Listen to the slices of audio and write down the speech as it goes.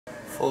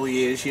4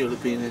 years you'll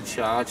have been in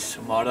charge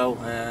tomorrow.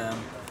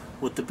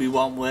 Would there be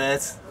one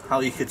word, how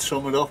you could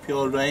sum it up,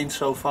 your reign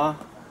so far?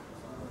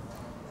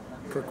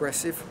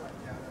 Progressive.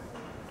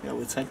 Yeah,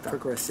 we'll take that.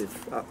 Progressive.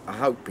 I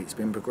hope it's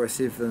been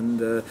progressive, and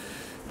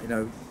you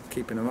know,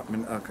 keeping them up. I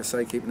mean, like I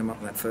say, keeping them up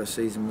in that first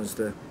season was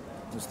the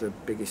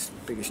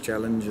biggest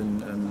challenge,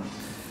 and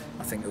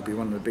I think it'll be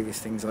one of the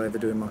biggest things I ever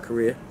do in my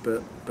career.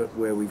 But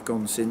where we've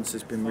gone since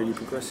has been really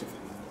progressive.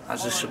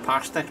 Has it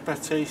surpassed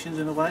expectations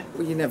in a way?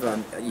 Well, you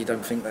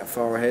don't think that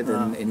far ahead. No.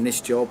 And in this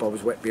job, I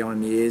was wet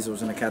behind the ears. I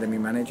was an academy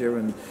manager,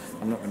 and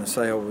I'm not going to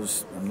say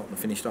I'm not the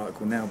finished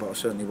article now, but I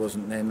certainly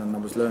wasn't then, and I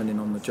was learning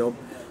on the job,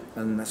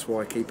 and that's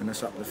why keeping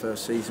us up the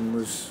first season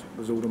was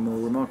all the more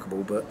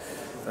remarkable. But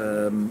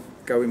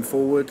going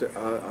forward,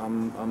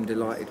 I'm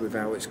delighted with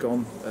how it's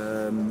gone.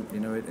 You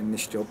know, in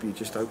this job, you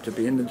just hope to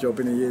be in the job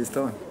in a year's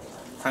time.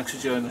 Thanks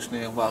for joining us,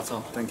 Neal. Well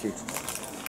done. Thank you.